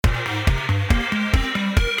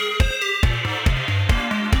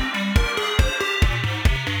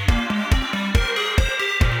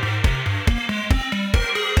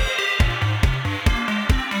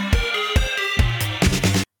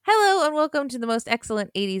welcome to the Most Excellent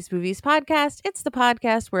 80s Movies podcast. It's the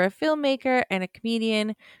podcast where a filmmaker and a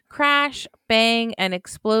comedian crash, bang, and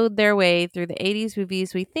explode their way through the 80s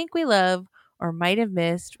movies we think we love or might have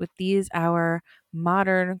missed with these our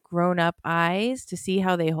modern grown-up eyes to see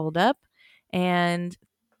how they hold up. And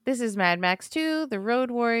this is Mad Max 2, The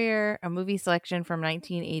Road Warrior, a movie selection from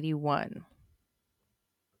 1981.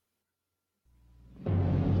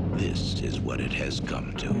 This is what it has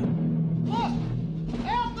come to. Look!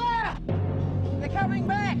 Out there! They're coming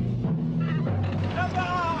back! Come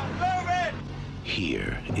on! Move it!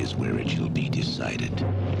 Here is where it shall be decided.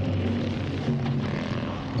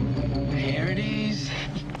 Here it is.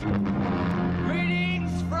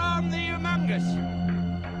 Greetings from the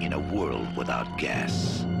Humongous. In a world without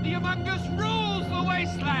gas, The Humongous rules the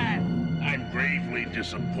wasteland. I'm gravely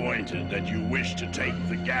disappointed that you wish to take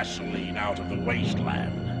the gasoline out of the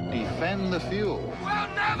wasteland. Defend the fuel. We'll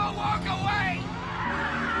never walk away!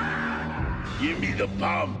 Give me the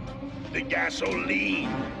pump, the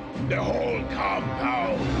gasoline, the whole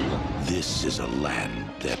compound. this is a land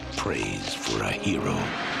that prays for a hero.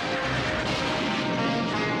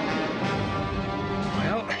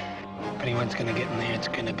 Well, if anyone's gonna get in there, it's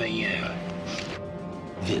gonna be you.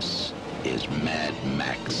 This is Mad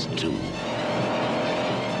Max 2.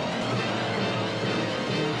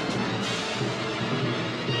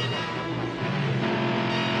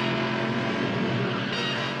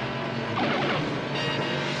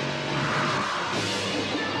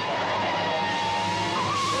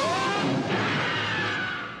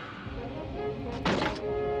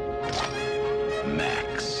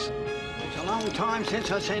 Max, It's a long time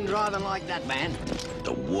since I've seen driving like that, man.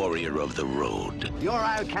 the warrior of the road. You're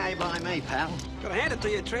okay by me, pal. Gotta hand it to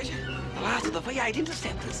you, Treasure. The last of the V8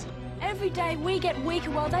 interceptors. Every day we get weaker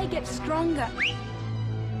while they get stronger.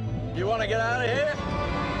 You want to get out of here?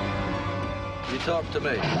 You talk to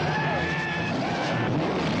me.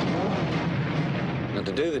 Now,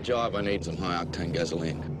 to do the job, I need some high-octane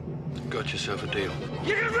gasoline. Got yourself a deal.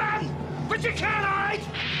 You can run, but you can't hide!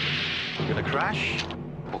 You're gonna crash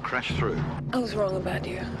or crash through? I was wrong about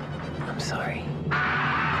you. I'm sorry.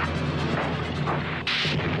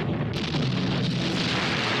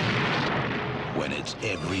 When it's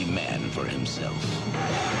every man for himself.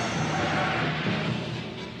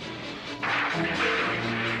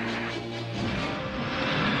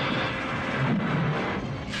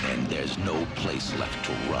 And there's no place left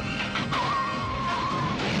to run.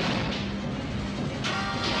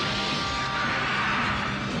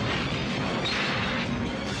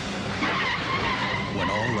 When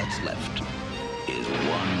all that's left is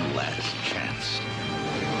one last chance.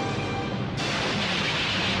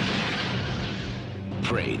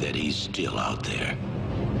 Pray that he's still out there.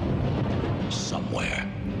 Somewhere.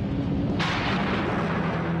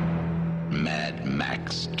 Mad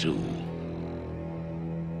Max 2.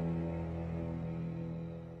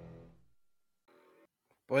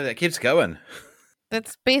 Boy, that keeps going.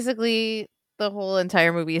 That's basically the whole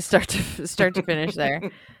entire movie start to finish there.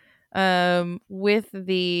 With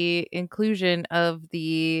the inclusion of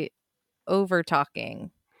the over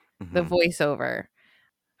talking, the voiceover.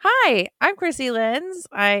 Hi, I'm Chrissy Lenz.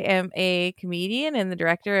 I am a comedian and the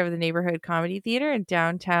director of the Neighborhood Comedy Theater in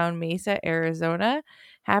downtown Mesa, Arizona.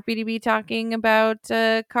 Happy to be talking about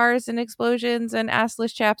cars and explosions and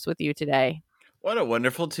assless chaps with you today. What a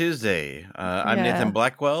wonderful Tuesday. I'm Yeah. Nathan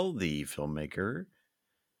Blackwell, the filmmaker.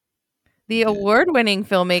 The award-winning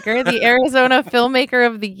filmmaker, the Arizona Filmmaker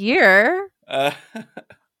of the Year.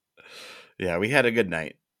 Yeah, we had a good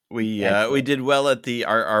night. We Excellent. did well at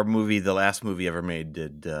our movie, the last movie ever made,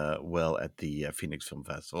 did well at the Phoenix Film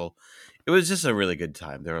Festival. It was just a really good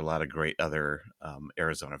time. There were a lot of great other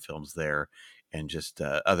Arizona films there, and just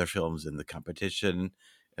other films in the competition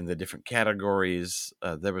and the different categories.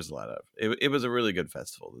 There was a lot of it. It was a really good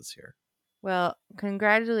festival this year. Well,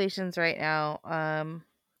 congratulations right now.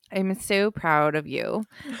 I'm so proud of you.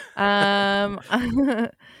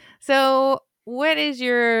 So what is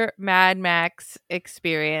your Mad Max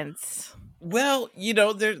experience? Well,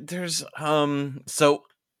 there's so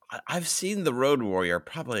I've seen The Road Warrior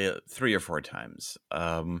probably 3 or 4 times.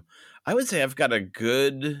 I would say I've got a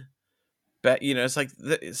good bet. It's like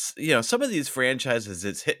some of these franchises,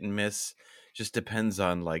 it's hit and miss. Just depends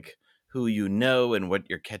on like who you know and what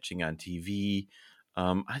you're catching on TV.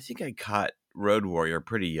 I think I caught Road Warrior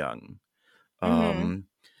pretty young. Mhm.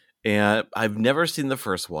 And I've never seen the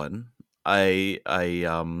first one.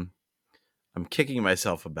 I'm kicking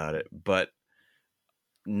myself about it, but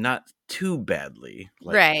not too badly.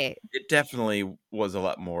 Like, Right. it definitely was a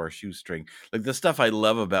lot more shoestring. Like the stuff I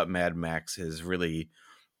love about Mad Max is really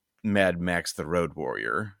Mad Max the Road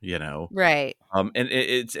Warrior, you know. Right. And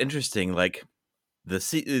it's interesting, like the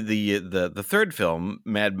third film,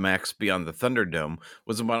 Mad Max Beyond the Thunderdome,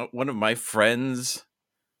 was one of my friends'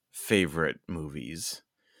 favorite movies.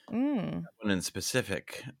 Mm. One in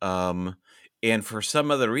specific. And for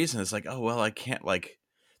some other reason, it's like, oh well, I can't, like,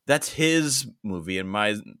 that's his movie and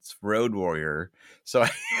mine's Road Warrior. So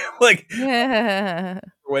I like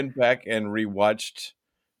went back and rewatched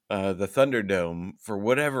the Thunderdome for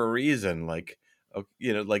whatever reason. Like,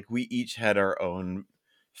 you know, like we each had our own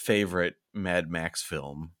favorite Mad Max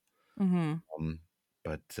film. Mm-hmm.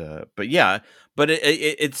 But yeah, but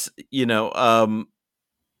it's, you know,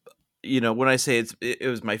 when I say it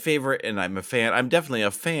was my favorite and I'm a fan, I'm definitely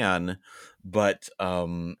a fan, but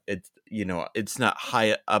it's, you know, it's not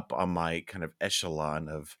high up on my kind of echelon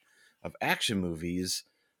of action movies,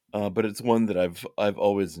 but it's one that I've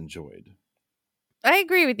always enjoyed. I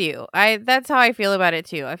agree with you. That's how I feel about it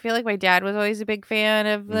too. I feel like my dad was always a big fan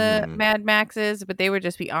of the Mad Maxes, but they would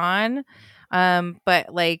just be on.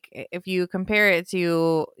 But like if you compare it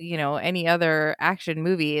to, you know, any other action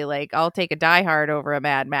movie, like I'll take a Die Hard over a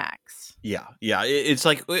Mad Max. Yeah. It's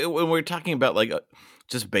like when we're talking about like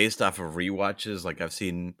just based off of rewatches, like I've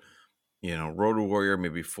seen, you know, Road Warrior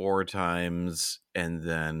maybe 4 times, and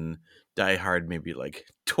then Die Hard maybe like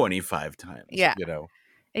 25 times. Yeah, you know,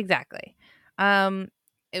 exactly.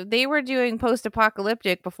 They were doing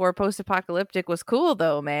post-apocalyptic before post-apocalyptic was cool,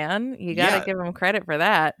 though, man. You gotta give them credit for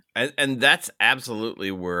that. And that's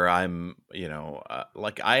absolutely where I'm, you know,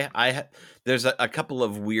 like there's a couple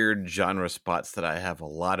of weird genre spots that I have a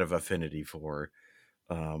lot of affinity for,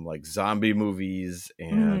 like zombie movies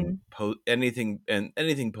and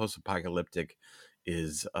anything post-apocalyptic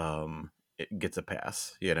is it gets a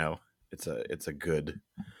pass. You know, it's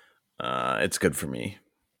good for me.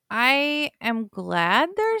 I am glad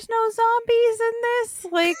there's no zombies in this.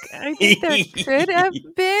 Like, I think there could have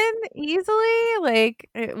been easily. Like,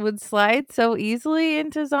 it would slide so easily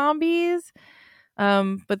into zombies.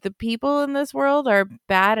 But the people in this world are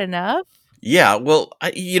bad enough. Yeah, well,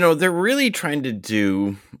 they're really trying to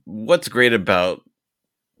do what's great about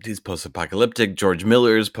these George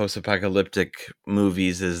Miller's post-apocalyptic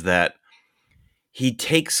movies is that he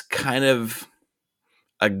takes kind of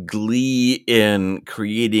a glee in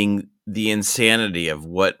creating the insanity of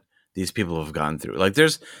what these people have gone through. Like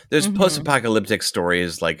there's post-apocalyptic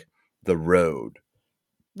stories like The Road.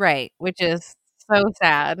 Right, which is so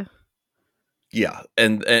sad. Yeah,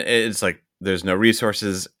 and it's like there's no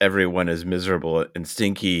resources, everyone is miserable and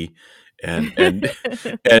stinky and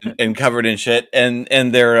and covered in shit, and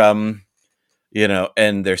they're and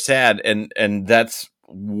they're sad, and that's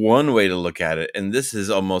one way to look at it. And this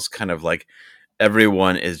is almost kind of like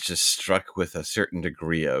everyone is just struck with a certain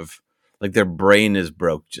degree of, like, their brain is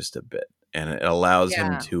broke just a bit, and it allows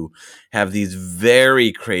him to have these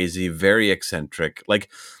very crazy, very eccentric, like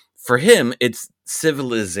for him it's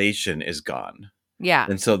civilization is gone. Yeah.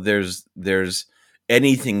 And so there's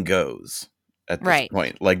anything goes at this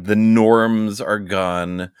point. Like the norms are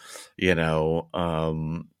gone, you know,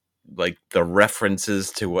 like the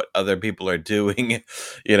references to what other people are doing,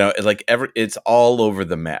 you know, like it's all over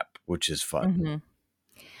the map, which is fun. Mm-hmm.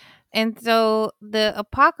 And so the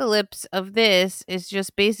apocalypse of this is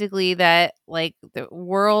just basically that, like, the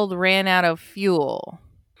world ran out of fuel.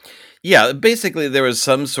 Yeah, basically there was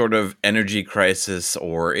some sort of energy crisis,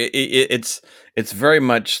 or it's very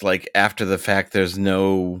much like after the fact. There's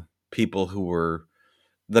no people who were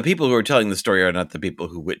telling the story are not the people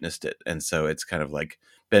who witnessed it, and so it's kind of like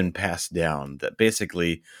been passed down that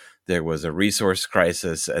basically there was a resource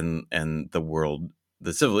crisis, and the world,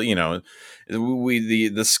 the civil, you know,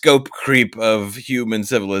 the scope creep of human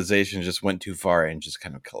civilization just went too far and just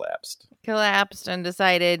kind of collapsed and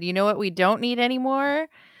decided, you know what we don't need anymore?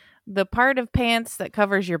 The part of pants that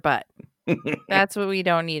covers your butt. That's what we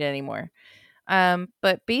don't need anymore.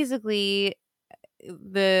 But basically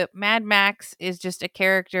the Mad Max is just a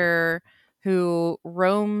character who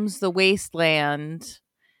roams the wasteland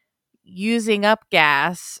using up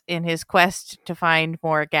gas in his quest to find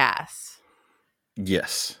more gas.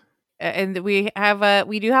 Yes. And we do have a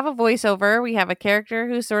voiceover. We have a character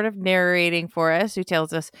who's sort of narrating for us, who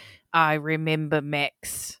tells us, I remember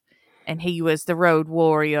Max, and he was the road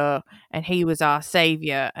warrior, and he was our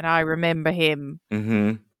savior, and I remember him.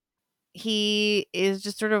 Mm-hmm. He is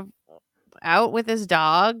just sort of out with his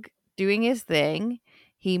dog doing his thing.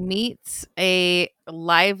 He meets a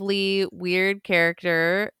lively, weird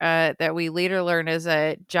character that we later learn is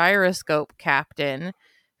a gyroscope captain,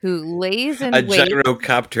 who lays in A wait.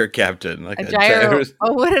 gyrocopter captain. Like a gyro.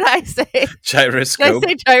 Oh, what did I say? Gyroscope. Did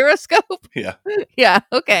I say gyroscope? Yeah. Yeah,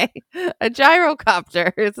 okay. A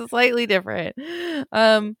gyrocopter. It's slightly different.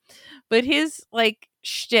 But his like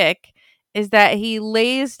shtick is that he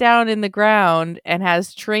lays down in the ground and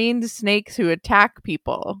has trained snakes who attack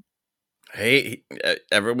people. Hey,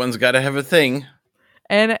 everyone's got to have a thing.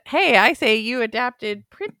 And hey, I say you adapted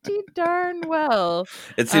pretty darn well.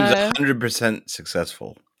 It seems 100%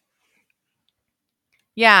 successful.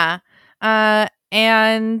 Yeah.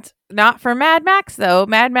 And not for Mad Max, though.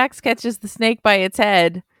 Mad Max catches the snake by its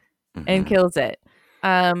head and kills it.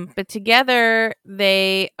 But together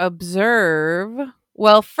they observe.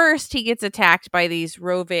 Well, first he gets attacked by these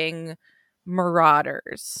roving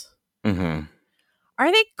marauders. Mm-hmm.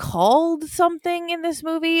 Are they called something in this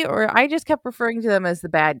movie, or I just kept referring to them as the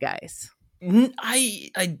bad guys?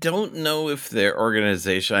 I don't know if their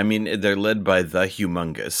organization. I mean, they're led by the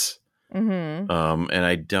Humongous. Mm-hmm. And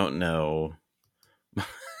I don't know.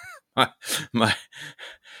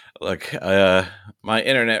 my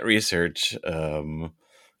internet research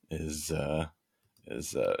is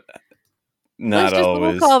not always.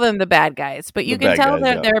 We'll call them the bad guys, but you can tell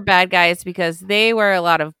that they're bad guys because they wear a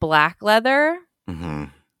lot of black leather. Mm-hmm.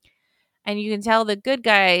 And you can tell the good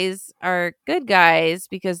guys are good guys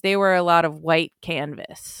because they wear a lot of white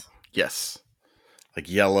canvas. Yes. Like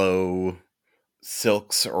yellow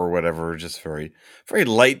silks or whatever, just very, very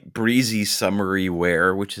light, breezy, summery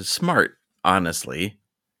wear, which is smart, honestly.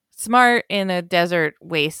 Smart in a desert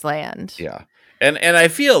wasteland. Yeah. And I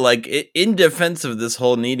feel like in defense of this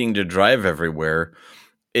whole needing to drive everywhere,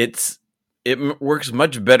 it works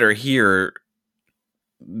much better here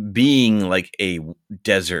being like a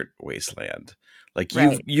desert wasteland. Like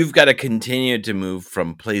you've got to continue to move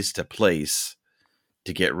from place to place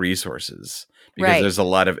to get resources because there's a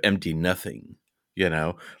lot of empty nothing, you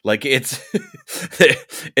know? Like it's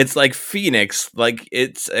it's like Phoenix, like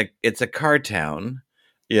it's a car town,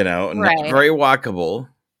 you know, not very walkable.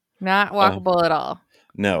 Not walkable at all.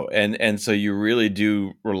 No, and so you really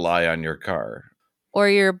do rely on your car or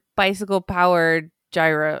your bicycle powered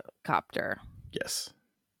gyrocopter. Yes.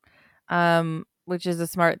 Which is a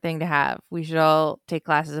smart thing to have. We should all take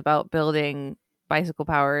classes about building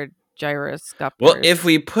bicycle-powered gyroscopters. Well, if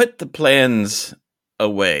we put the plans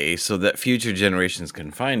away so that future generations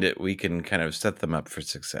can find it, we can kind of set them up for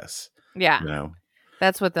success. Yeah. You know?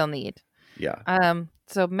 That's what they'll need. Yeah.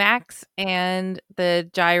 So Max and the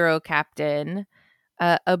gyro captain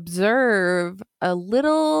observe a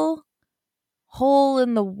little hole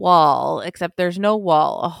in the wall, except there's no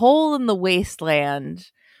wall, a hole in the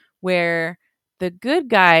wasteland where the good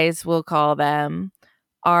guys, we'll call them,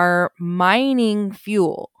 are mining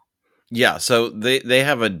fuel. Yeah, so they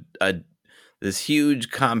have this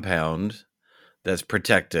huge compound that's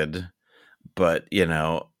protected, but you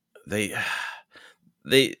know they've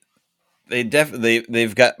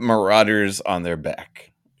got marauders on their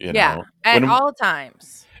back. You know? At all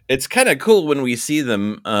times. It's kind of cool when we see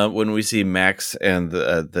them when we see Max and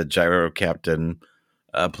the gyro captain,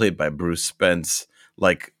 played by Bruce Spence,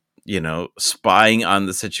 like, you know, spying on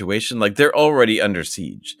the situation. Like they're already under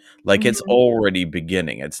siege. Like it's already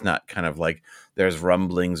beginning. It's not kind of like there's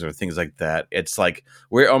rumblings or things like that. It's like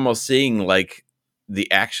we're almost seeing like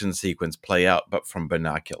the action sequence play out, but from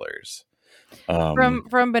binoculars.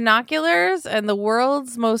 From binoculars and the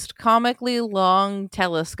world's most comically long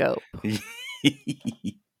telescope.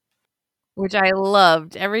 Which I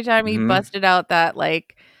loved. Every time he busted out that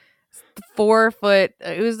like 4 foot,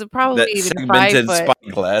 it was probably that even segmented 5 foot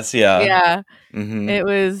spyglass. Yeah. It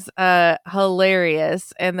was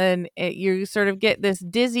hilarious. And then you sort of get this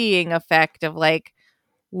dizzying effect of like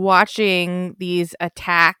watching these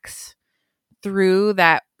attacks through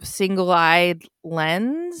that single-eyed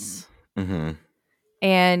lens.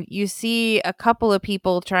 And you see a couple of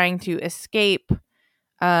people trying to escape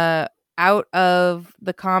out of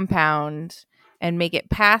the compound and make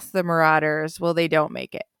it past the marauders. Well, they don't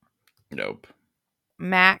make it. Nope.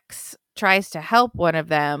 Max tries to help one of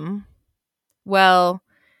them. Well,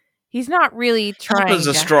 he's not really trying to help. Help is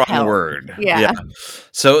a strong word. Yeah.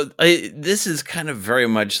 So this is kind of very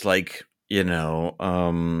much like, you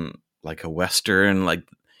know, like a Western, like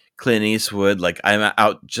Clint Eastwood, like I'm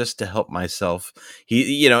out just to help myself.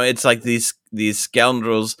 You know, it's like these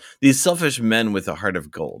scoundrels, these selfish men with a heart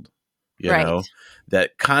of gold, you know,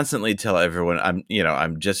 that constantly tell everyone,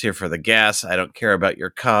 I'm just here for the gas. I don't care about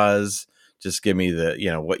your cause. Just give me the,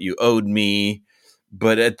 you know, what you owed me.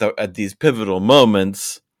 But at these pivotal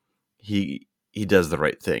moments, he does the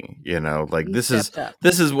right thing, you know, like this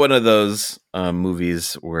is one of those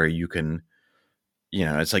movies where you can, you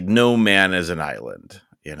know, it's like no man is an island.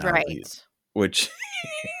 you know, Right. which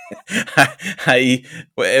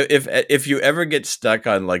if you ever get stuck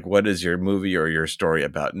on like what is your movie or your story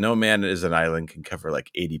about, No Man is an Island can cover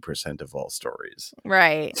like 80% of all stories.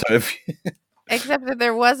 Right. So if Except that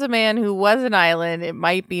there was a man who was an island, it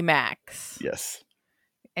might be Max. yes.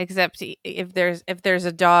 Except if there's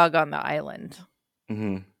a dog on the island.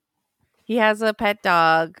 Mm-hmm. He has a pet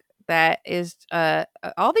dog that is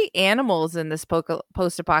all the animals in this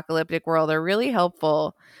post-apocalyptic world are really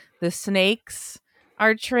helpful. The snakes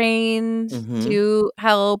are trained to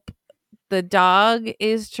help. The dog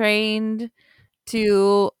is trained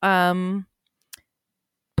to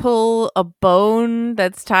pull a bone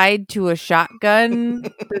that's tied to a shotgun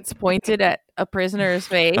that's pointed at a prisoner's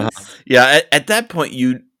face. Yeah, at that point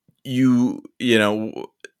you know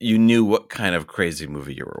you knew what kind of crazy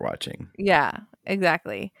movie you were watching. Yeah,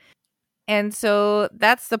 exactly. And so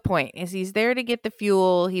that's the point, is he's there to get the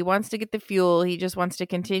fuel. He wants to get the fuel. He just wants to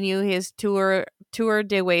continue his tour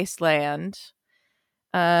de Wasteland.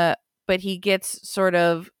 But he gets sort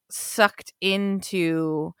of sucked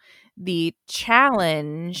into the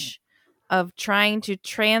challenge of trying to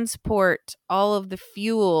transport all of the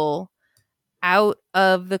fuel out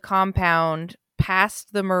of the compound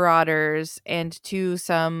past the Marauders and to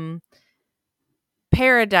some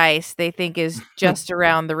paradise they think is just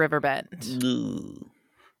around the river bend.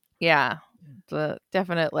 Yeah, the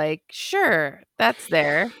definite like, sure, that's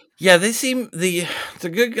there. Yeah, they seem the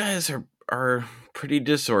good guys are pretty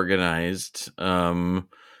disorganized,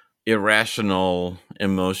 irrational,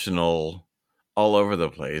 emotional, all over the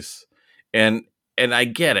place, and I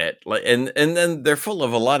get it. Like, and then they're full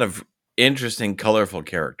of a lot of interesting, colorful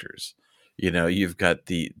characters. You know, you've got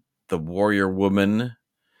the warrior woman.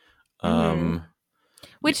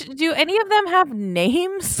 Which, do any of them have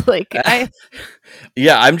names? Like,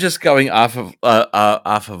 yeah, I'm just going off of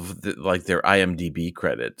like their IMDb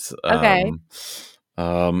credits. Okay.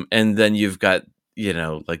 And then you've got, you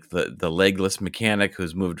know, like the legless mechanic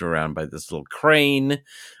who's moved around by this little crane.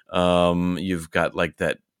 You've got like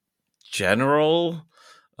that general,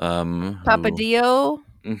 Papadio.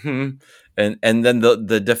 And then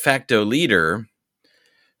the de facto leader,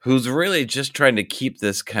 who's really just trying to keep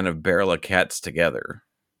this kind of barrel of cats together.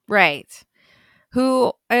 Right.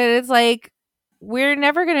 Who, it's like, we're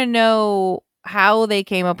never going to know how they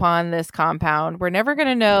came upon this compound. We're never going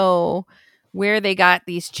to know where they got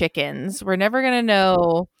these chickens. We're never going to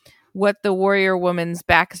know what the warrior woman's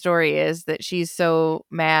backstory is that she's so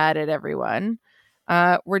mad at everyone.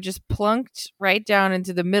 We're just plunked right down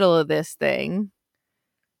into the middle of this thing.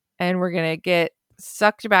 And we're going to get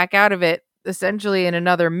sucked back out of it essentially in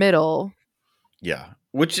another middle. Yeah.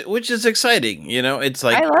 Which is exciting, you know. It's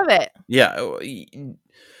like, I love it. Yeah,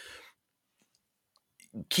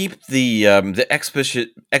 keep the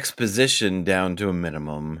exposition down to a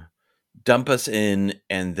minimum. Dump us in,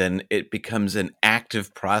 and then it becomes an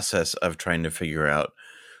active process of trying to figure out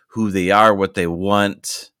who they are, what they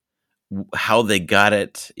want, how they got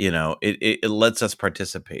it. You know, it lets us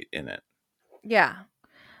participate in it. Yeah,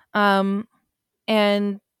 and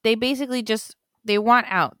they basically just. They want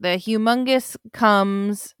out. The humongous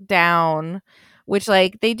comes down, which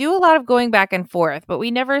like they do a lot of going back and forth, but we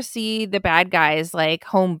never see the bad guys like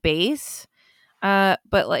home base. But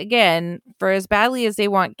like, again, for as badly as they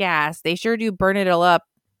want gas, they sure do burn it all up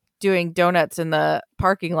doing donuts in the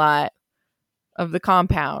parking lot of the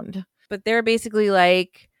compound. But they're basically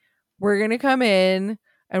like, we're going to come in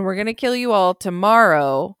and we're going to kill you all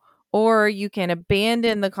tomorrow. Or you can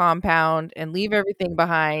abandon the compound and leave everything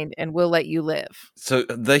behind, and we'll let you live. So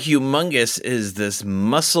the humongous is this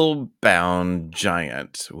muscle-bound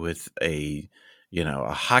giant with a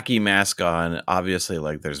hockey mask on. Obviously,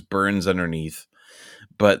 like there's burns underneath.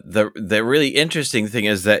 But the really interesting thing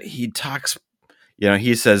is that he talks. You know,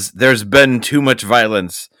 he says, "There's been too much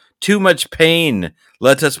violence, too much pain.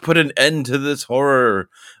 Let us put an end to this horror."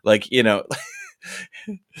 Like, you know,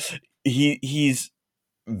 he's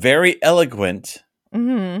very eloquent,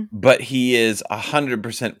 but he is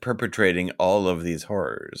 100% perpetrating all of these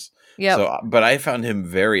horrors. Yeah. So, but I found him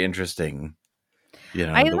very interesting. You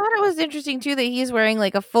know, I thought it was interesting too that he's wearing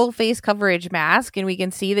like a full face coverage mask, and we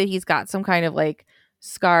can see that he's got some kind of like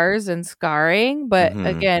scars and scarring. But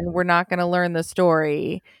again, we're not going to learn the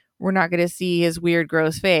story. We're not going to see his weird,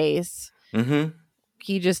 gross face.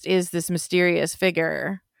 He just is this mysterious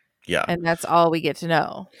figure. Yeah, and that's all we get to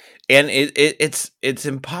know. And it's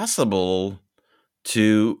impossible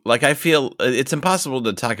to, like, I feel it's impossible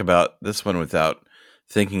to talk about this one without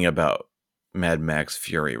thinking about Mad Max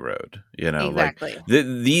Fury Road. You know, exactly. Like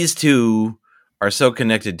these two are so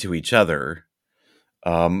connected to each other.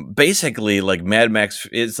 Basically, like Mad Max,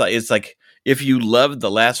 it's like if you loved the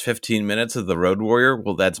last 15 minutes of The Road Warrior,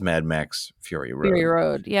 well, that's Mad Max Fury Road. Fury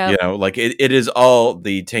Road, yeah. You know, like it is all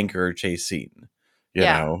the tanker chase scene, you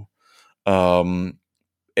know.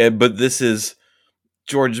 But this is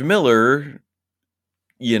George Miller,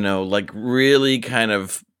 you know, like really kind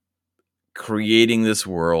of creating this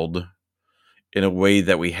world in a way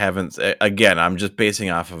that we haven't. Again, I'm just basing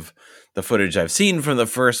off of the footage I've seen from the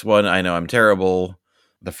first one. I know I'm terrible.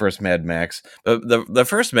 The first Mad Max, but the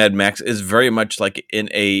first Mad Max is very much like in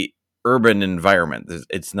a urban environment.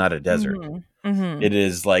 It's not a desert. It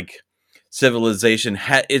is like civilization.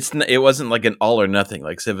 It wasn't like an all or nothing.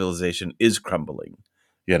 Like civilization is crumbling,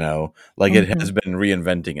 you know, like it has been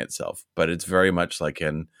reinventing itself. But it's very much like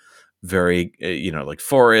in very you know, like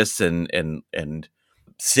forests and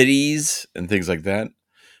cities and things like that.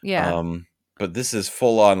 Yeah. But this is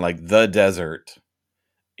full on like the desert.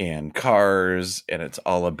 And cars, and it's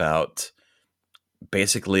all about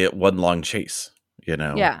basically one long chase, you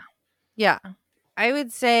know? Yeah. I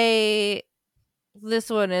would say this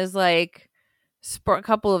one is like a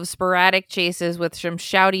couple of sporadic chases with some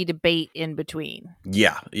shouty debate in between.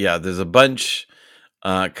 Yeah, there's a bunch,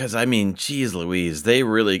 because I mean, geez Louise, they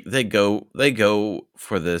go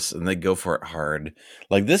for this, and they go for it hard.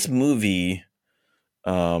 Like this movie,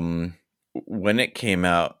 when it came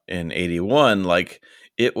out in 1981, like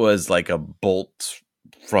it was like a bolt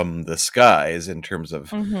from the skies in terms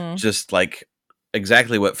of just like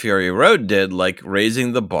exactly what Fury Road did, like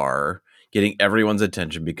raising the bar, getting everyone's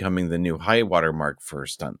attention, becoming the new high water mark for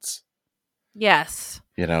stunts. Yes.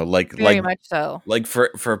 You know, like very much so. Like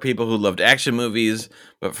for people who loved action movies,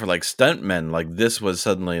 but for like stuntmen, like this was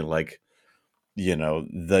suddenly like, you know,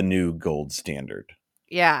 the new gold standard.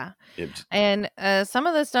 Yeah. And some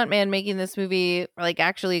of the stuntmen making this movie like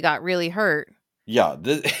actually got really hurt. Yeah,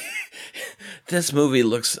 this movie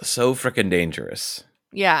looks so freaking dangerous.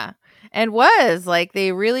 Yeah. And was like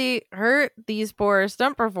they really hurt these poor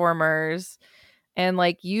stunt performers and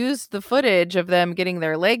like used the footage of them getting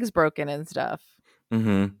their legs broken and stuff.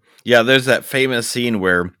 Yeah, there's that famous scene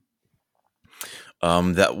where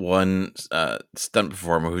that one stunt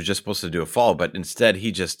performer who's just supposed to do a fall, but instead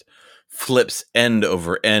he just flips end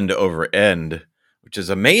over end over end, which is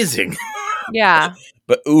amazing. Yeah.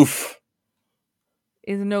 But oof.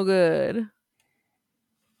 Is no good.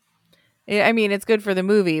 I mean, it's good for the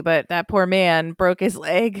movie, but that poor man broke his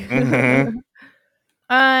leg. And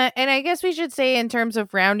I guess we should say in terms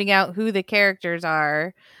of rounding out who the characters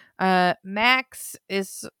are, Max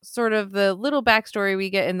is sort of the little backstory we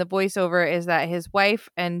get in the voiceover is that his wife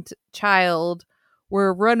and child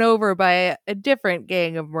were run over by a different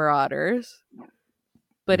gang of marauders,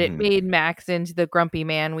 but it made Max into the grumpy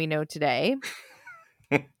man we know today.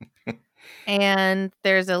 And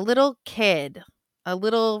there's a little kid, a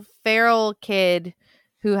little feral kid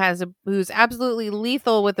who's absolutely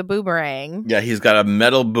lethal with a boomerang. Yeah, he's got a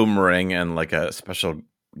metal boomerang and like a special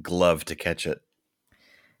glove to catch it.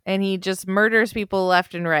 And he just murders people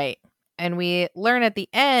left and right. And we learn at the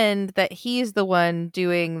end that he's the one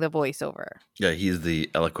doing the voiceover. Yeah, he's the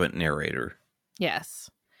eloquent narrator. Yes.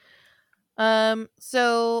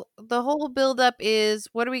 So the whole buildup is,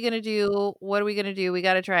 what are we going to do? What are we going to do? We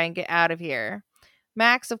got to try and get out of here.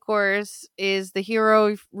 Max, of course, is the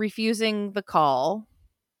hero refusing the call.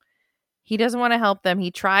 He doesn't want to help them. He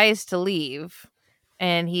tries to leave,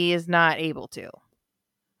 and he is not able to.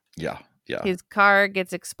 Yeah. His car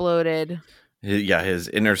gets exploded. Yeah, his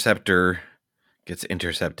interceptor gets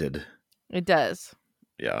intercepted. It does.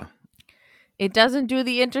 Yeah. It doesn't do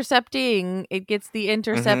the intercepting. It gets the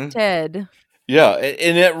intercepted. Yeah,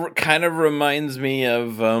 and it kind of reminds me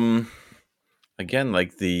of, again,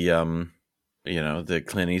 like the, the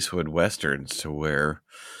Clint Eastwood westerns, to where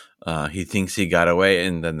he thinks he got away,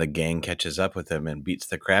 and then the gang catches up with him and beats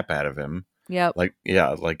the crap out of him. Yep.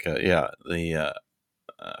 The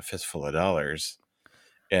Fistful of Dollars,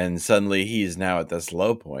 and suddenly he's now at this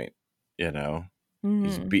low point. You know,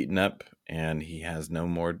 he's beaten up, and he has no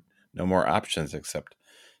more options except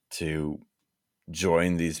to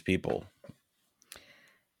join these people.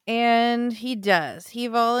 And he does. He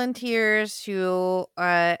volunteers to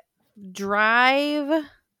drive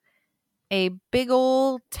a big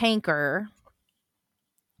old tanker,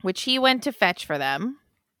 which he went to fetch for them,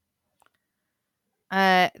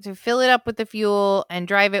 to fill it up with the fuel and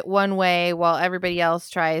drive it one way while everybody else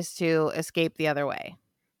tries to escape the other way.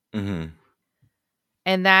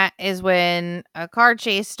 And that is when a car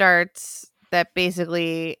chase starts that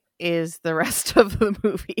basically is the rest of the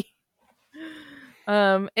movie.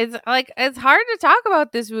 It's hard to talk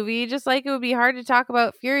about this movie, just like it would be hard to talk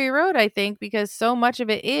about Fury Road, I think, because so much of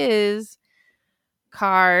it is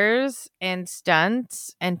cars and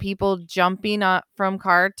stunts and people jumping up from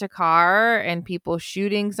car to car and people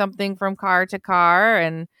shooting something from car to car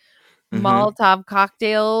and Molotov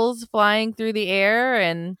cocktails flying through the air.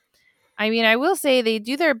 And I mean, I will say they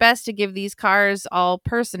do their best to give these cars all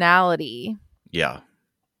personality. Yeah.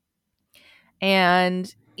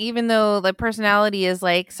 And even though the personality is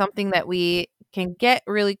like something that we can get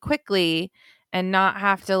really quickly and not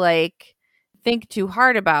have to like think too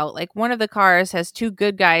hard about, like one of the cars has 2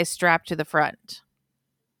 good guys strapped to the front.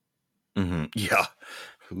 Yeah.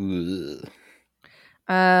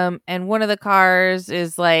 And one of the cars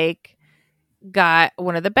is like got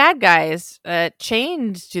one of the bad guys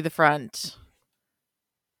chained to the front.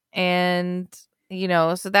 And, you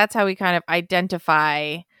know, so that's how we kind of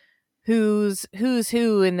identify who's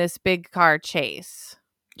who in this big car chase.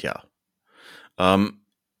 Yeah.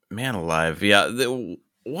 Man alive. Yeah.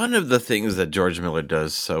 One of the things that George Miller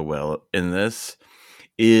does so well in this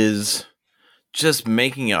is just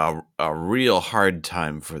making a real hard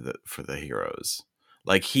time for the heroes.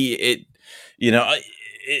 Like it's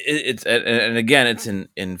and again, it's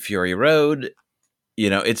in Fury Road. You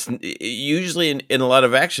know, it's usually in a lot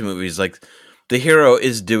of action movies, like the hero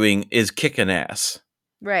is kicking ass.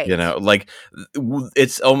 Right. You know, like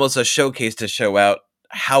it's almost a showcase to show out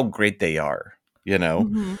how great they are, you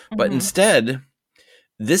know, but instead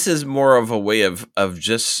this is more of a way of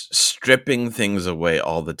just stripping things away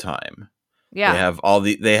all the time. Yeah.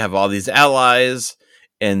 They have all these allies,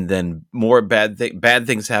 and then more bad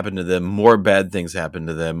things happen to them. More bad things happen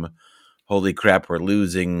to them. Holy crap, we're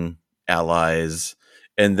losing allies.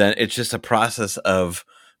 And then it's just a process of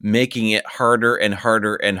making it harder and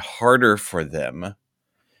harder and harder for them.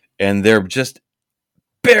 And they're just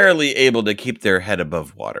barely able to keep their head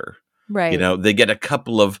above water. Right. You know, they get a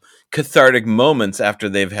couple of cathartic moments after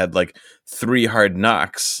they've had like 3 hard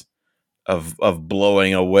knocks of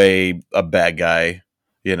blowing away a bad guy,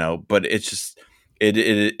 you know, but it's just it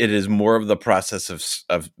is more of the process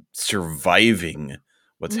of surviving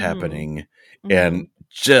what's happening and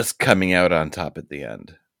just coming out on top at the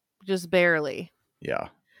end. Just barely. Yeah.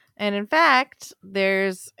 And in fact,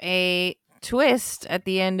 there's a twist at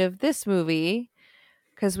the end of this movie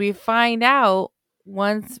because we find out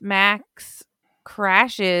once Max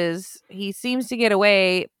crashes, he seems to get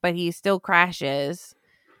away, but he still crashes.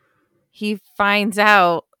 He finds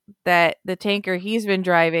out that the tanker he's been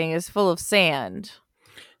driving is full of sand.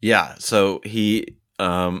 Yeah, so he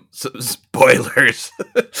spoilers.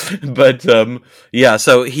 But yeah,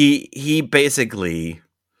 so he basically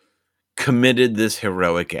committed this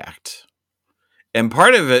heroic act. And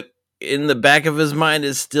part of it in the back of his mind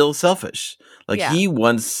is still selfish. Like he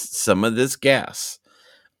wants some of this gas.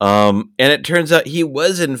 And it turns out he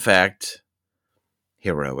was in fact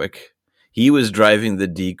heroic. He was driving the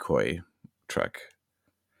decoy truck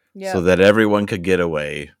so that everyone could get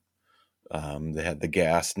away. They had the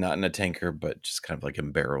gas, not in a tanker, but just kind of like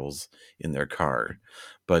in barrels in their car.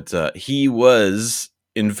 But he was,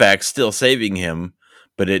 in fact, still saving him.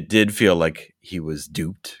 But it did feel like he was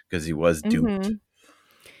duped because he was duped.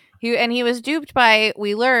 He was duped by,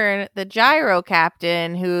 we learn, the gyro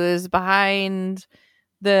captain who is behind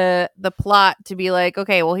the plot to be like,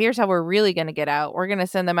 okay, well, here's how we're really going to get out. We're going to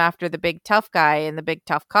send them after the big tough guy in the big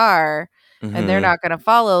tough car. And they're not going to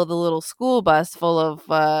follow the little school bus full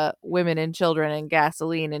of women and children and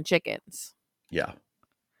gasoline and chickens. Yeah.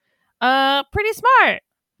 Pretty smart.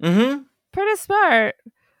 Pretty smart.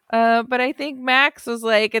 But I think Max was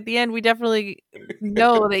like, at the end, we definitely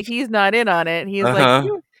know that he's not in on it. He's like,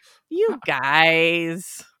 you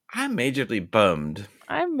guys. I'm majorly bummed.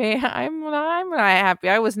 I'm not happy.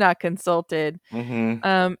 I was not consulted.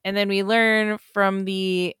 And then we learn from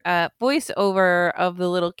the voiceover of the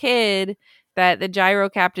little kid that the gyro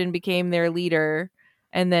captain became their leader,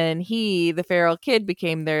 and then the feral kid,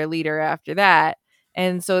 became their leader after that.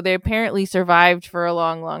 And so they apparently survived for a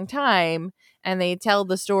long, long time. And they tell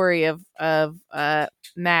the story of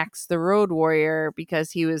Max, the road warrior,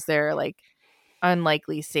 because he was their like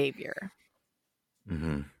unlikely savior.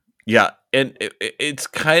 Yeah, and it's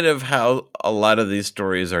kind of how a lot of these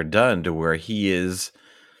stories are done, to where he is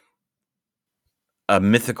a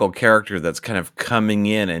mythical character that's kind of coming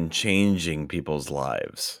in and changing people's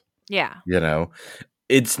lives. Yeah. You know,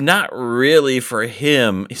 it's not really for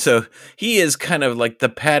him. So he is kind of like the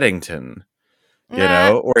Paddington, you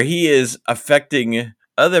know, or he is affecting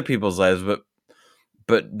other people's lives,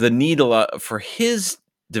 but the need a lot for his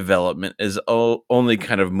development is only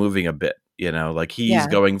kind of moving a bit, you know, like he's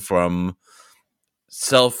going from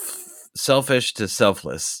selfish to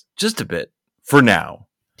selfless just a bit for now.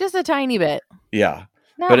 Just a tiny bit. Yeah.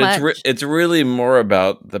 Not but much. it's really more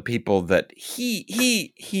about the people that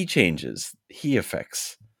he changes, he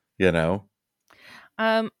affects, you know.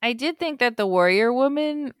 I did think that the warrior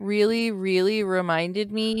woman really, really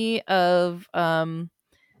reminded me of the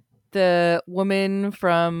woman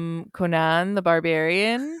from Conan the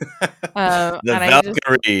Barbarian. The And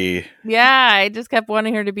Valkyrie. I just kept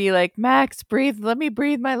wanting her to be like, Max, breathe. Let me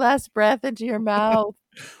breathe my last breath into your mouth.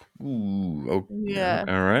 Ooh, okay. Yeah.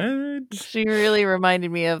 All right. She really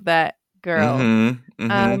reminded me of that girl.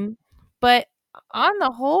 Mm-hmm. But on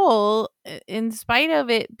the whole, in spite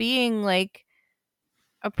of it being like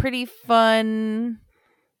a pretty fun,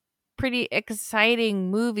 pretty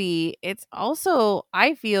exciting movie, it's also,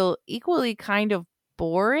 I feel, equally kind of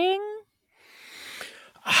boring.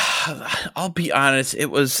 I'll be honest,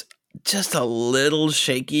 it was just a little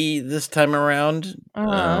shaky this time around.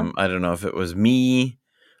 I don't know if it was me.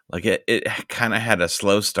 Like it kind of had a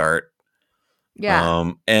slow start.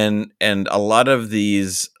 Yeah. And a lot of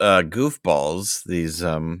these goofballs, these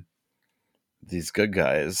good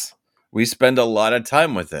guys, we spend a lot of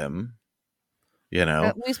time with them, you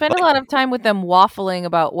know. We spend a lot of time with them waffling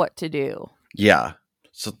about what to do. Yeah.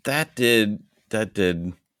 So that did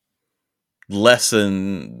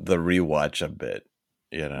lessen the rewatch a bit,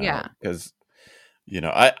 you know. Yeah. Because, you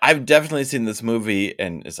know, I've definitely seen this movie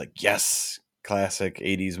and it's like, yes, classic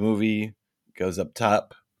 80s movie, goes up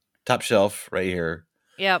top shelf right here.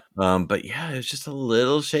 Yep. But yeah, it was just a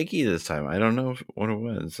little shaky this time. I don't know what it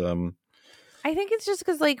was. I think it's just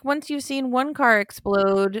because, like, once you've seen one car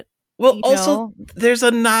explode, well, also there's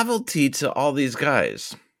a novelty to all these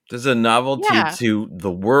guys. There's a novelty to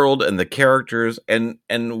the world and the characters, and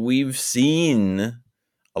we've seen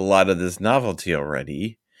a lot of this novelty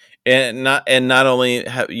already, and not only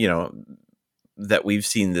have, you know, that we've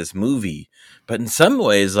seen this movie, but in some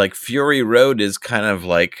ways, like Fury Road is kind of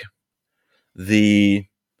like the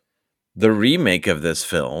remake of this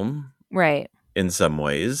film, right? In some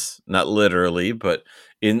ways, not literally, but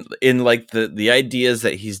in like the ideas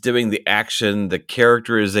that he's doing, the action, the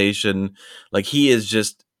characterization, like he is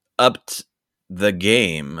just upped the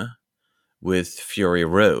game with Fury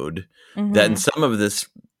Road. Mm-hmm. That in some of this,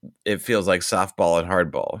 it feels like softball and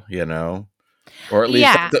hardball, you know, or at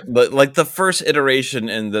least like the first iteration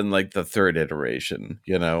and then like the third iteration,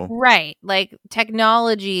 you know, right? Like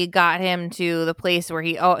technology got him to the place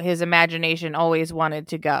where his imagination always wanted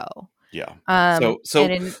to go. Yeah. So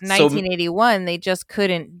and in 1981, they just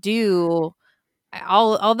couldn't do.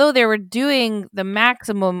 Although they were doing the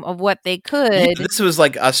maximum of what they could. Yeah, this was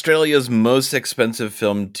like Australia's most expensive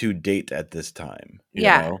film to date at this time. You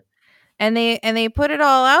know? And they put it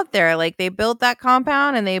all out there. Like they built that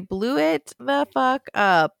compound and they blew it the fuck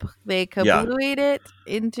up. They kablooed it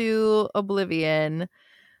into oblivion.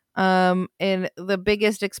 In the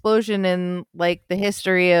biggest explosion in like the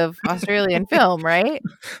history of Australian film, right?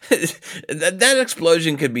 that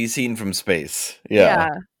explosion could be seen from space. Yeah.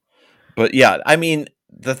 But yeah, I mean,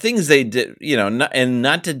 the things they did, you know,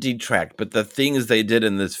 not to detract, but the things they did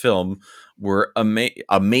in this film were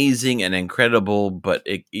amazing and incredible. But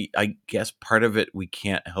I guess part of it we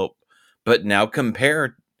can't help but now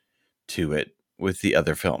compare to it with the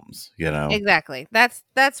other films, you know. Exactly. That's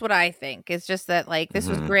what I think. It's just that like this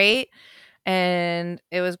was great, and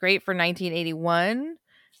it was great for 1981,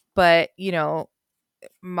 but you know,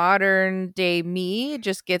 modern day me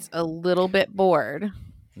just gets a little bit bored.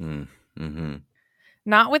 Mm-hmm.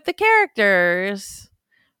 Not with the characters,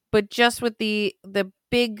 but just with the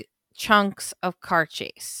big chunks of car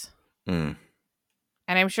chase. And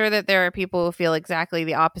I'm sure that there are people who feel exactly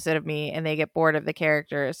the opposite of me, and they get bored of the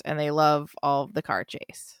characters and they love all of the car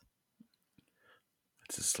chase.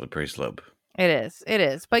 It's a slippery slope. It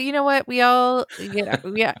is. But you know what? We all,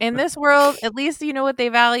 in this world, at least you know what they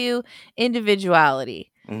value: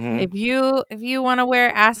 individuality. If you want to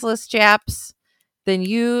wear assless chaps, then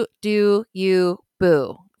you do you,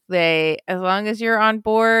 boo. As long as you're on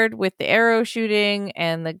board with the arrow shooting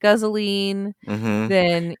and the guzzling,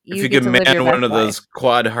 then if you can man one of those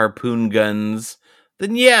quad harpoon guns,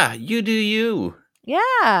 then yeah, you do you.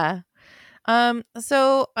 Yeah.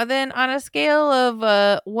 So then on a scale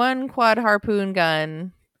of 1 quad harpoon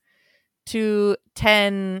gun to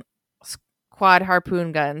 10 quad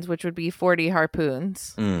harpoon guns, which would be 40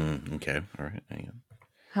 harpoons. Okay. All right. Hang on.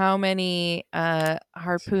 How many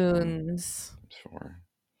harpoons? 4.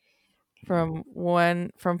 From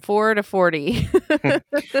 4 to 40.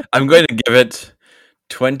 I'm going to give it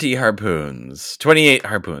 28 harpoons.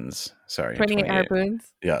 Sorry. 28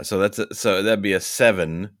 harpoons. Yeah, so that'd be a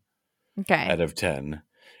 7 out of 10.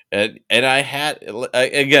 And I had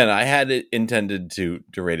it intended to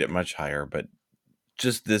rate it much higher, but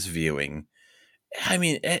just this viewing, I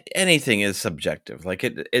mean, anything is subjective. Like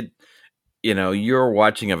it, your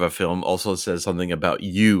watching of a film also says something about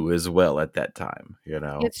you as well at that time.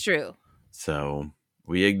 It's true. So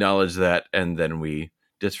we acknowledge that, and then we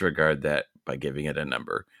disregard that by giving it a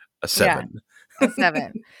number, a 7. Yeah, a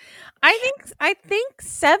 7. I think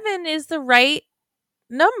 7 is the right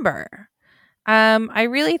number. I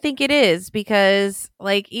really think it is, because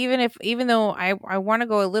like even though I want to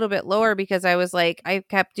go a little bit lower, because I was like, I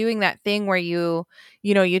kept doing that thing where you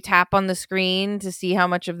tap on the screen to see how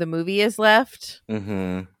much of the movie is left.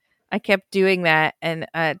 Mm-hmm. I kept doing that and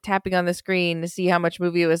tapping on the screen to see how much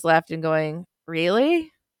movie was left and going,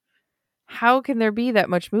 really? How can there be that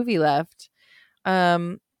much movie left?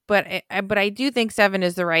 But I do think 7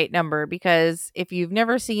 is the right number, because if you've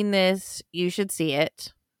never seen this, you should see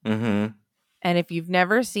it. Mm-hmm. And if you've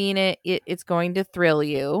never seen it, it's going to thrill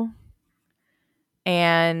you.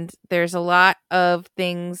 And there's a lot of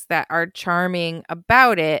things that are charming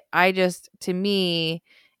about it. To me,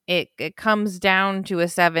 it comes down to a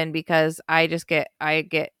 7, because I get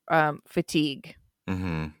fatigue.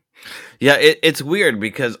 Mm-hmm. Yeah, it's weird,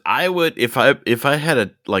 because I would, if I had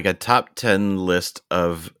a top 10 list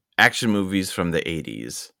of action movies from the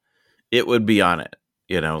 80s, it would be on it.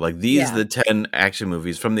 Like these are the 10 action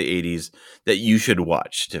movies from the 80s that you should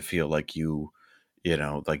watch to feel like you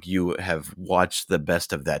have watched the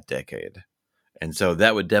best of that decade. And so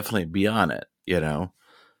that would definitely be on it,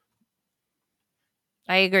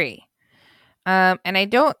 I agree. And I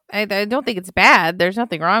don't think it's bad. There's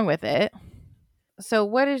nothing wrong with it. So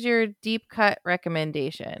what is your deep cut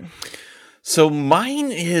recommendation? So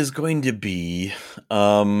mine is going to be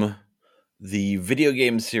the video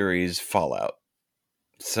game series Fallout.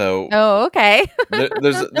 So okay.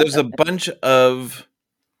 there's a bunch of,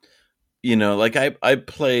 like I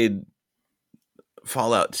played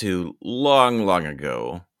Fallout 2 long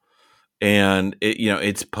ago, and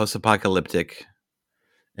it's post-apocalyptic.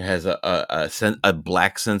 It has a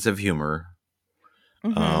black sense of humor.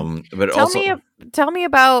 Mm-hmm. But tell me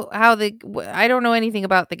about how I don't know anything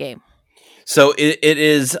about the game. So it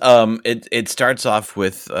is it starts off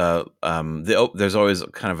with there's always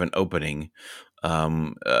kind of an opening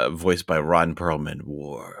voiced by Ron Perlman.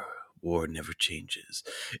 War never changes.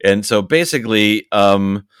 And so basically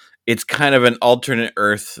it's kind of an alternate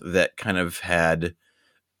Earth that kind of had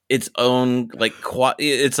its own like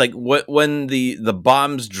it's like when the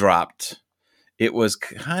bombs dropped, it was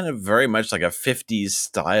kind of very much like a 50s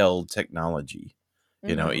style technology,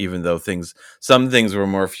 even though some things were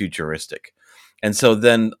more futuristic. And so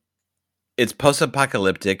then it's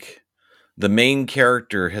post-apocalyptic. The main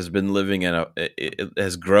character has been living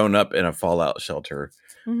has grown up in a fallout shelter,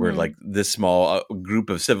 where like this small group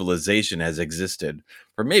of civilization has existed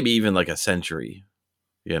for maybe even like a century,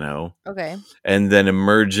 Okay. And then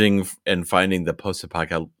emerging and finding the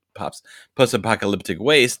post-apocalyptic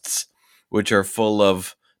wastes, which are full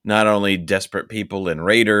of not only desperate people and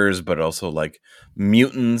raiders, but also like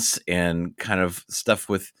mutants and kind of stuff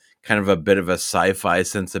with kind of a bit of a sci-fi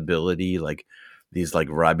sensibility, like these like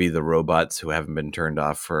Robbie the robots who haven't been turned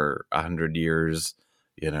off for 100 years,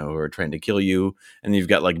 who are trying to kill you. And you've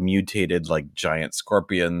got like mutated like giant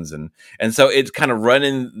scorpions. And so it's kind of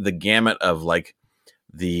running the gamut of like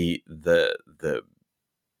the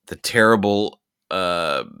terrible,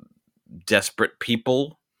 desperate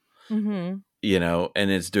people, mm-hmm.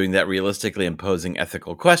 And it's doing that realistically and posing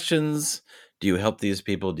ethical questions. Do you help these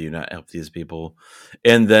people? Do you not help these people?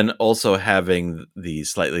 And then also having the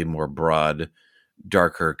slightly more broad,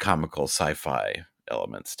 darker, comical sci-fi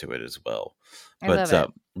elements to it as well.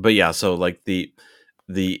 But yeah, so like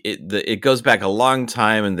it goes back a long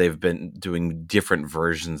time, and they've been doing different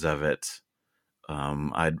versions of it.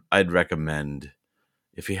 I'd recommend,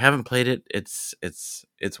 if you haven't played it, it's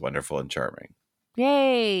wonderful and charming.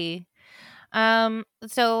 Yay.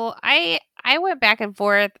 So I went back and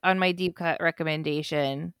forth on my deep cut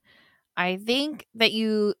recommendation. I think that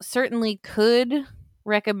you certainly could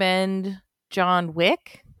recommend John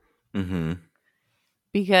Wick. Mm-hmm.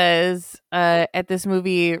 Because at this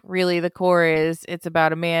movie, really the core is it's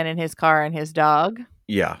about a man and his car and his dog.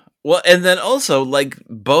 Yeah. Well, and then also like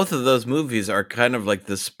both of those movies are kind of like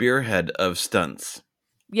the spearhead of stunts.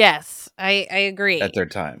 Yes, I agree. At their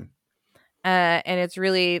time. And it's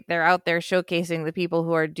really, they're out there showcasing the people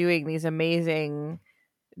who are doing these amazing,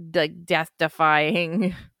 like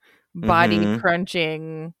death-defying,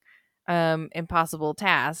 body-crunching, impossible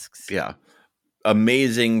tasks. Yeah.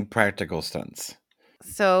 Amazing practical stunts.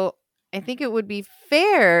 So I think it would be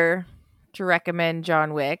fair to recommend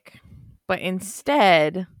John Wick, but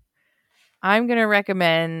instead, I'm going to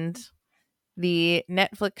recommend the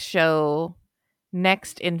Netflix show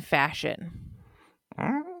Next in Fashion.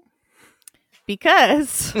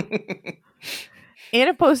 Because in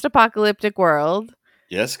a post-apocalyptic world,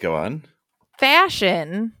 Yes, go on.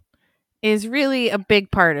 fashion is really a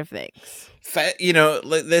big part of things.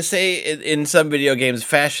 They say in some video games,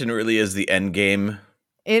 fashion really is the end game.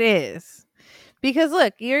 It is. Because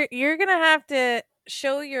look, you're going to have to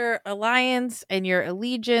show your alliance and your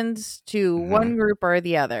allegiance to one group or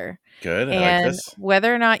the other. Good. I And like this.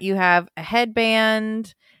 whether or not you have a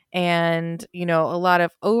headband and, a lot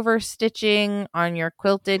of overstitching on your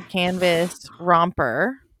quilted canvas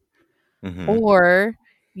romper, or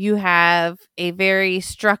you have a very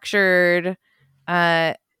structured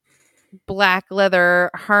black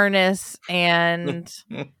leather harness and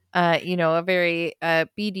a very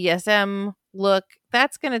BDSM look,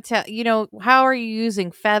 that's going to tell, how are you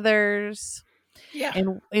using feathers? Yeah.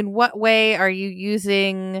 And in what way are you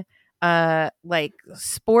using like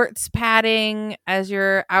sports padding as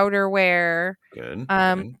your outerwear? Good.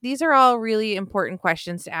 These are all really important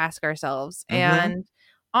questions to ask ourselves. And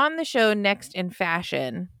on the show Next in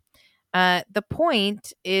Fashion, the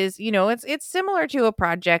point is, it's similar to a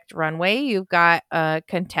Project Runway. You've got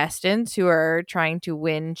contestants who are trying to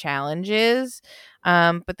win challenges.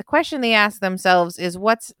 But the question they ask themselves is,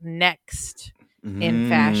 what's next in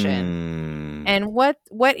fashion? And what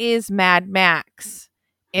is Mad Max,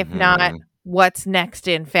 if not what's next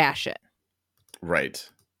in fashion? Right.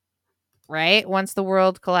 Once the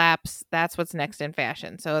world collapses, that's what's next in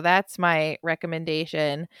fashion. So that's my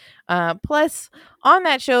recommendation. Plus, on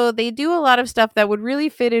that show, they do a lot of stuff that would really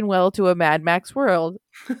fit in well to a Mad Max world.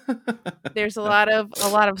 There's a lot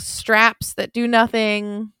of straps that do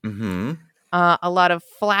nothing. A lot of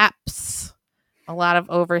flaps, a lot of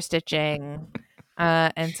overstitching.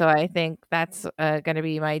 And so I think that's going to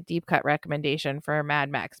be my deep cut recommendation for Mad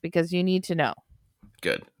Max, because you need to know.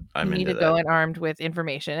 Good. You need to go in armed with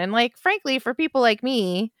information. And frankly, for people like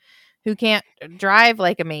me who can't drive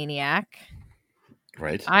like a maniac,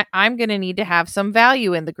 right, I'm going to need to have some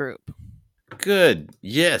value in the group. Good.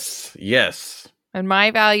 Yes. And my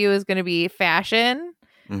value is going to be fashion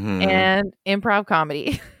and improv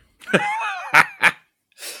comedy.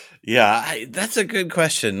 Yeah, that's a good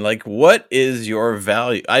question. What is your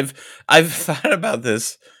value? I've thought about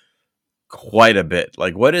this quite a bit.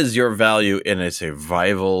 What is your value in a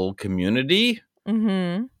survival community?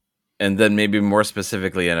 And then maybe more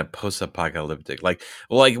specifically in a post-apocalyptic,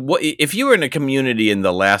 what if you were in a community in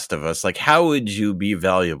The Last of Us? How would you be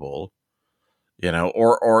valuable?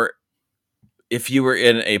 Or if you were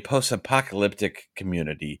in a post-apocalyptic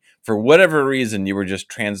community, for whatever reason, you were just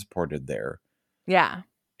transported there. Yeah.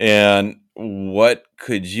 And what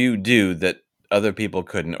could you do that other people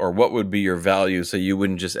couldn't, or what would be your value so you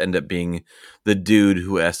wouldn't just end up being the dude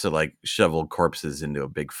who has to shovel corpses into a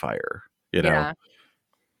big fire, Yeah.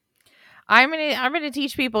 I'm gonna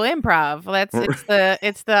teach people improv.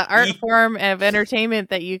 It's the art form of entertainment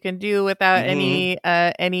that you can do without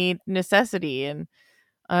any necessity, and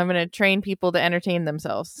I'm gonna train people to entertain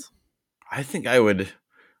themselves. I think I would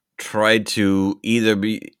try to either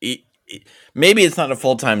be maybe it's not a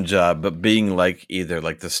full-time job, but being either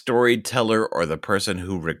the storyteller or the person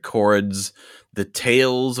who records the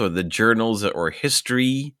tales or the journals or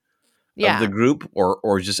history of the group,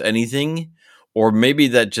 or just anything. Or maybe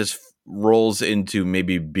that just rolls into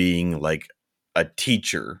maybe being a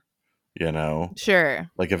teacher, Sure.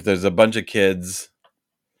 If there's a bunch of kids,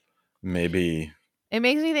 maybe. It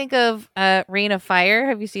makes me think of Reign of Fire.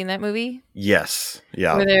 Have you seen that movie? Yes.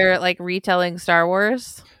 Yeah. Where they're retelling Star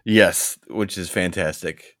Wars. Yes, which is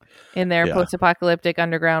fantastic. In their post-apocalyptic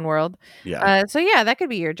underground world. Yeah. So yeah, that could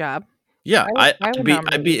be your job. Yeah,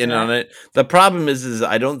 I'd be in on it. The problem is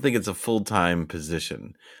I don't think it's a full-time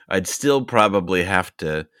position. I'd still probably have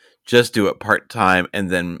to just do it part-time and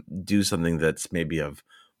then do something that's maybe of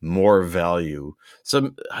more value.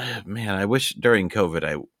 So, man, I wish during COVID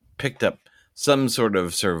I picked up some sort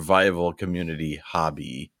of survival community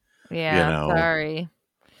hobby. Yeah, sorry.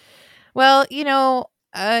 Well,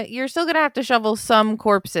 you're still going to have to shovel some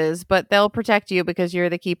corpses, but they'll protect you because you're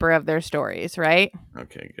the keeper of their stories, right?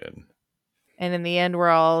 Okay, good. And in the end, we're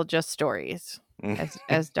all just stories,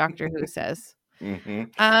 as Doctor Who says.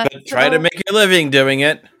 But try to make a living doing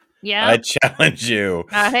it. Yeah, I challenge you.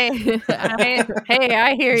 Hey,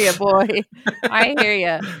 I hear you, boy. I hear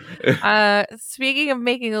you. Speaking of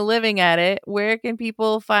making a living at it, where can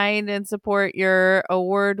people find and support your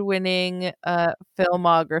award-winning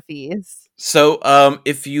filmographies? So,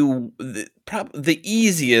 if you the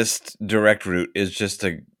easiest direct route is just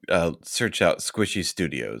to search out Squishy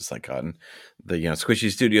Studios, on the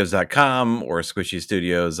squishystudios.com or Squishy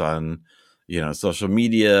Studios on social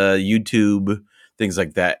media, YouTube, things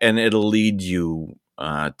like that, and it'll lead you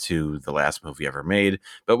to The Last Movie Ever Made.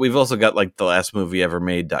 But we've also got like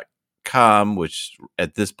thelastmovieevermade.com, which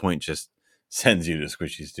at this point just sends you to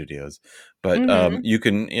Squishy Studios. But you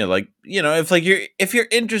can, if you're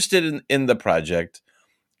interested in the project,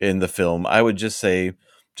 in the film, I would just say,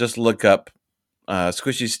 just look up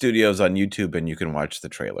Squishy Studios on YouTube and you can watch the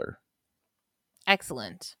trailer.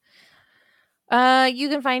 Excellent. You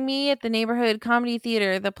can find me at the Neighborhood Comedy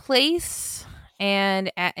Theater, The Place,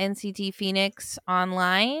 and at NCT Phoenix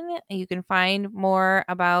online. You can find more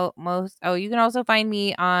about you can also find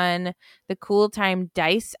me on the Cool Time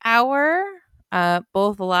Dice Hour,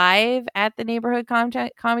 both live at the Neighborhood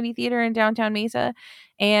Comedy Theater in downtown Mesa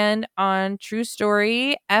and on True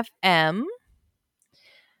Story FM.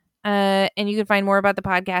 And you can find more about the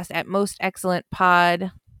podcast at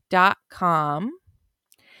mostexcellentpod.com.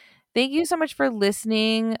 Thank you so much for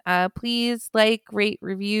listening. Please like, rate,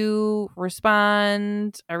 review,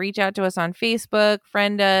 respond, reach out to us on Facebook,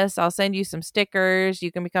 friend us. I'll send you some stickers.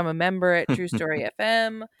 You can become a member at True Story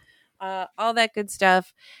FM, all that good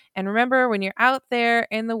stuff. And remember, when you're out there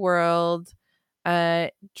in the world,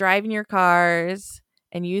 driving your cars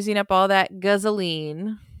and using up all that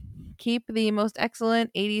gasoline, keep the Most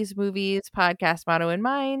Excellent 80s Movies podcast motto in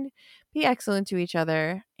mind. Be excellent to each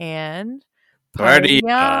other and Party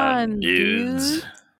on, dudes.